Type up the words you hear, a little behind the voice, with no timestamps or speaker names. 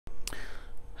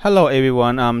Hello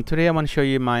everyone. Today I want to show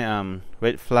you my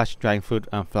red flush dragon fruit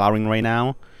flowering right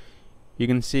now. You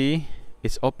can see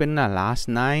it's open last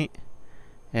night,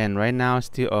 and right now it's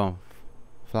still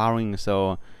flowering.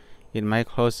 So it might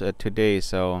close today.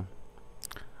 So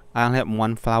I only have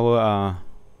one flower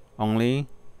only.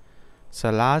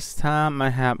 So last time I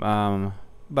have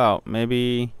about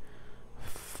maybe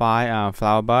 5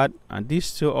 flower bud.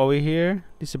 These two over here,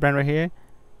 this brand right here,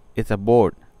 it's a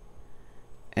board,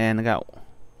 and I got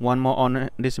one more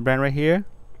on this brand right here.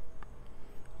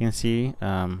 You can see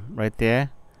right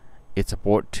there, it's a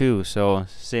board too. So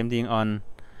same thing on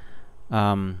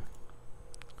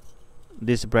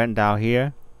this brand down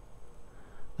here,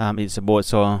 it's a board.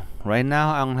 So right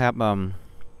now I only have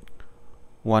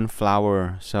one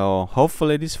flower. So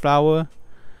hopefully this flower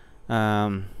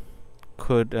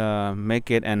could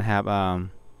make it and have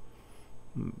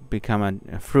become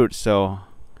a fruit. So,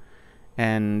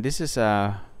 and this is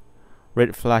a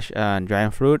red flush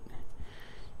dragon fruit.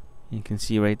 You can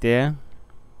see right there.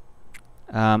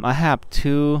 I have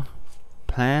two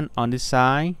plants on this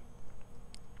side.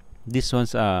 This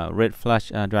one's red flush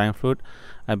dragon fruit.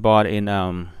 I bought in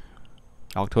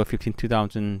October 15,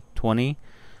 2020.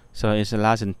 So it's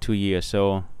lasting 2 years.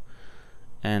 So,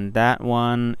 and that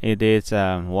one it is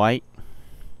white,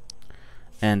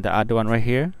 and the other one right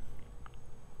here,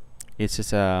 it's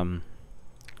just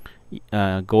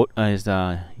gold is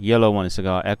the yellow one. Is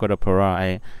called Ecuador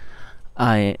Pura.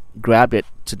 I grabbed it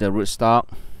to the rootstock.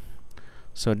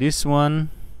 So this one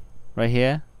right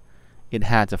here, it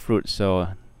has a fruit.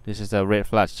 So this is a red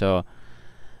flush. So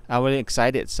I'm really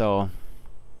excited. So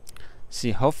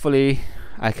see, hopefully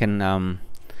I can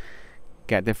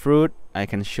get the fruit. I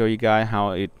can show you guys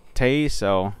how it tastes.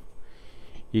 So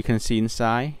you can see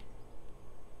inside.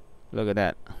 Look at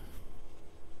that,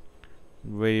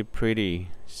 really pretty.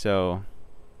 So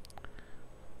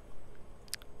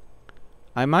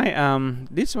I might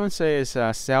this one says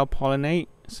self pollinate,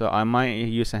 so I might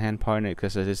use a hand pollinate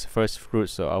because it's first fruit.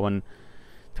 So I want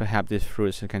to have this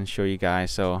fruit so I can show you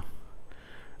guys. So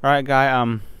alright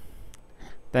guys,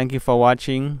 thank you for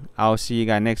watching. I'll see you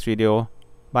guys next video.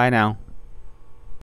 Bye now.